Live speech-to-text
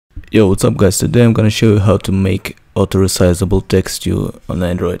Yo, what's up guys? Today I'm gonna show you how to make auto-resizable TextView on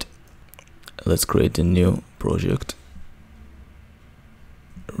Android. Let's create a new project.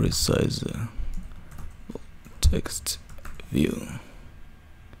 Resizable TextView.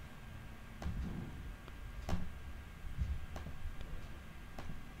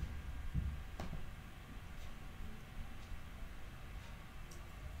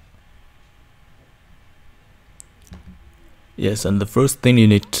 Yes, and the first thing you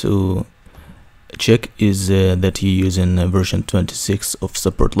need to check is that you're using version 26 of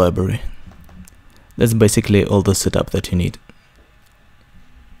support library. That's basically all the setup that you need.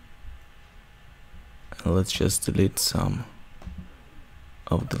 And let's just delete some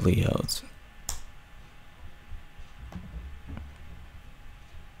of the layouts.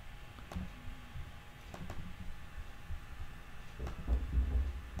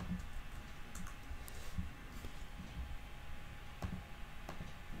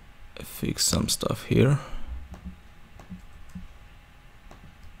 Fix some stuff here.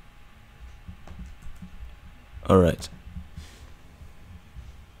 Alright.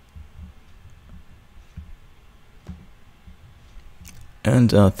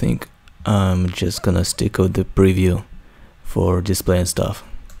 And I think I'm just gonna stick with the preview for displaying stuff.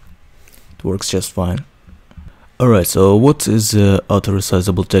 It works just fine. Alright, so what is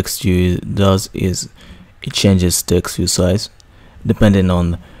auto-resizable TextView does is it changes text view size depending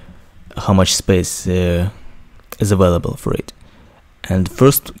on how much space is available for it. And the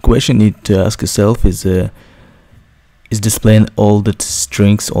first question you need to ask yourself is displaying all the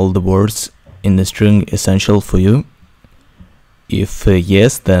strings, all the words in the string essential for you? If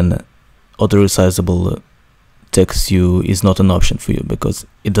yes, then auto-resizable TextView is not an option for you because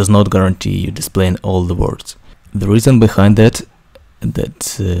it does not guarantee you displaying all the words. The reason behind that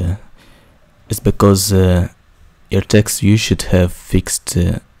is because your text view should have fixed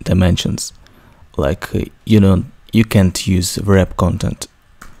dimensions. Like you can't use wrap content.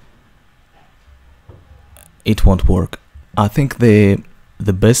 It won't work. I think the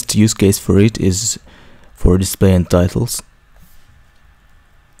best use case for it is for displaying titles.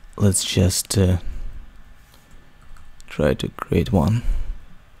 Let's just try to create one.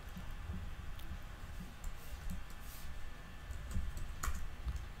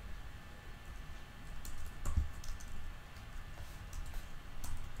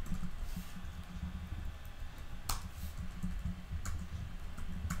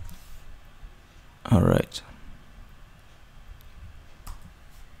 All right.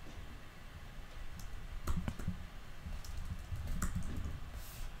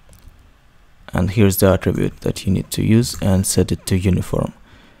 And here's the attribute that you need to use and set it to uniform.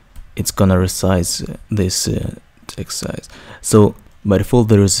 It's gonna resize this text size. So by default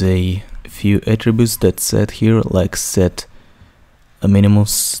there is a few attributes that set here, like set a minimum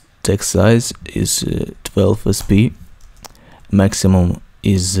text size is 12 sp, maximum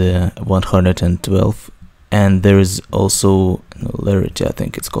is 112, and there is also clarity, I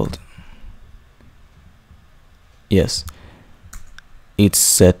think it's called. Yes, it's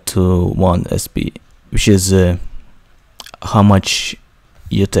set to 1 sp, which is how much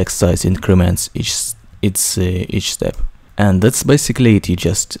your text size increments each step. And that's basically it. You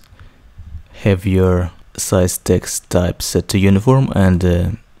just have your size text type set to uniform,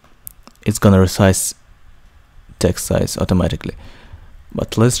 and it's gonna resize text size automatically.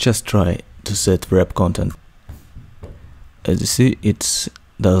 But let's just try to set wrap content. As you see, it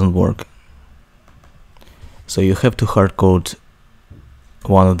doesn't work. So you have to hardcode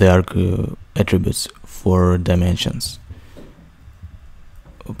one of the attributes for dimensions.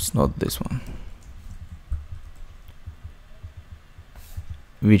 Oops, not this one.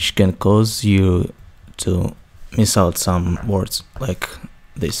 Which can cause you to miss out some words like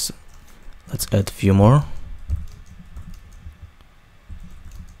this. Let's add a few more.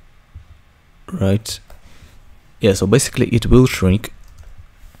 Right. Yeah, so basically it will shrink,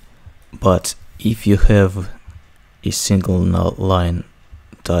 but if you have a single line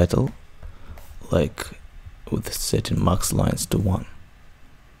title, like with setting max lines to 1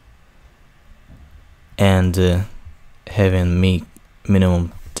 and having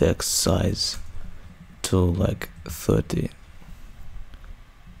minimum text size to like 30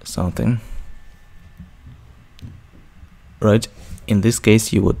 something, right, in this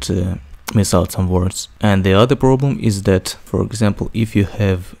case you would miss out some words. And the other problem is that, for example, if you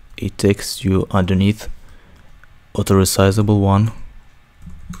have a text view underneath auto-resizable one,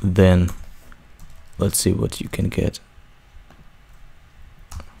 then let's see what you can get.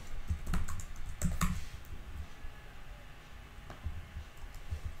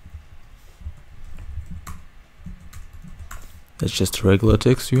 That's just regular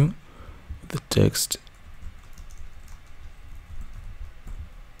text view. the text.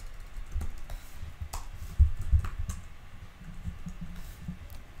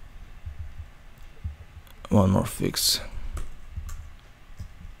 One more fix.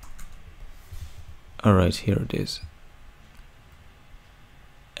 Alright, here it is.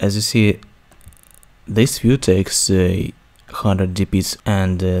 As you see, this view takes 100 dps,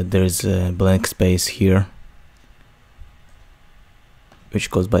 and there is a blank space here,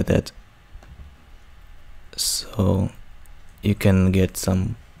 which goes by that. So you can get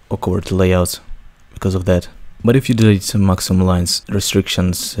some awkward layouts because of that. But if you delete some maximum lines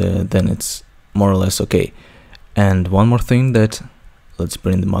restrictions, then it's more or less okay. And one more thing, that let's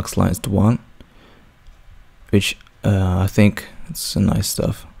bring the max lines to 1, which I think it's nice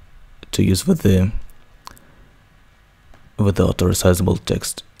stuff to use with the auto-resizable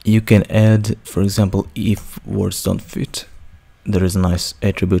text. You can add, for example, if words don't fit, there is a nice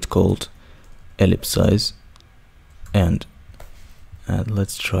attribute called ellipse size, and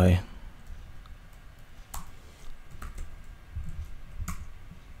let's try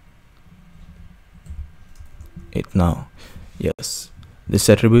it now. Yes, this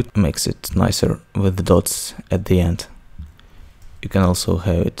attribute makes it nicer with the dots at the end. You can also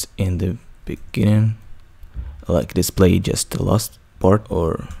have it in the beginning, like display just the last part,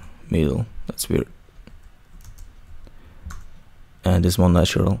 or middle. That's weird. And this more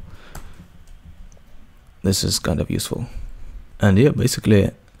natural. This is kind of useful. And yeah,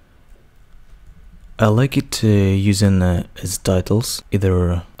 basically I like it using as titles,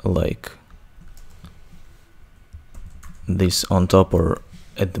 either like this on top or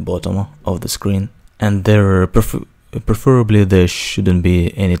at the bottom of the screen. And there preferably there shouldn't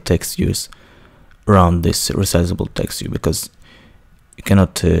be any text use around this resizable TextView, because you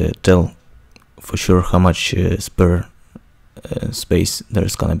cannot tell for sure how much spare space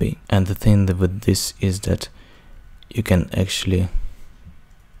there's gonna be. And the thing with this is that you can actually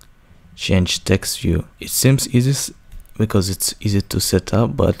change text view. It seems easy because it's easy to set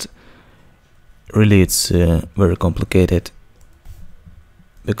up, but really it's very complicated,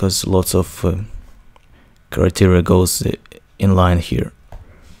 because lots of criteria goes in line here,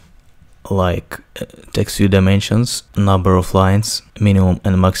 like text view dimensions, number of lines, minimum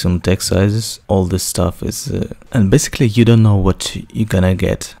and maximum text sizes. All this stuff is and basically you don't know what you're gonna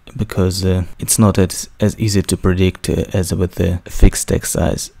get, because it's not as easy to predict as with the fixed text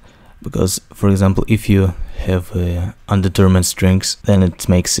size. Because, for example, if you have undetermined strings, then it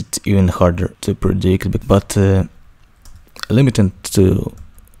makes it even harder to predict. But limited to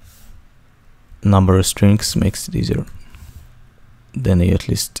number of strings makes it easier. Then you at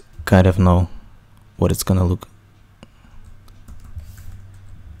least kind of know what it's gonna look.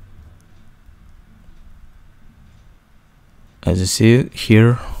 As you see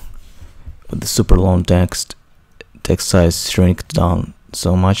here, with the super long text size shrink down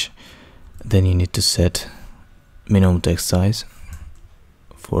so much, then you need to set minimum text size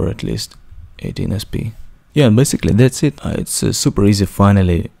for at least 18 sp. Yeah, basically that's it. It's super easy.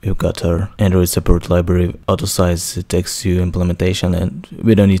 Finally, we've got our Android support library auto-size text view implementation, and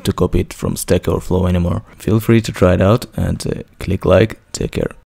we don't need to copy it from Stack Overflow anymore. Feel free to try it out and click like. Take care.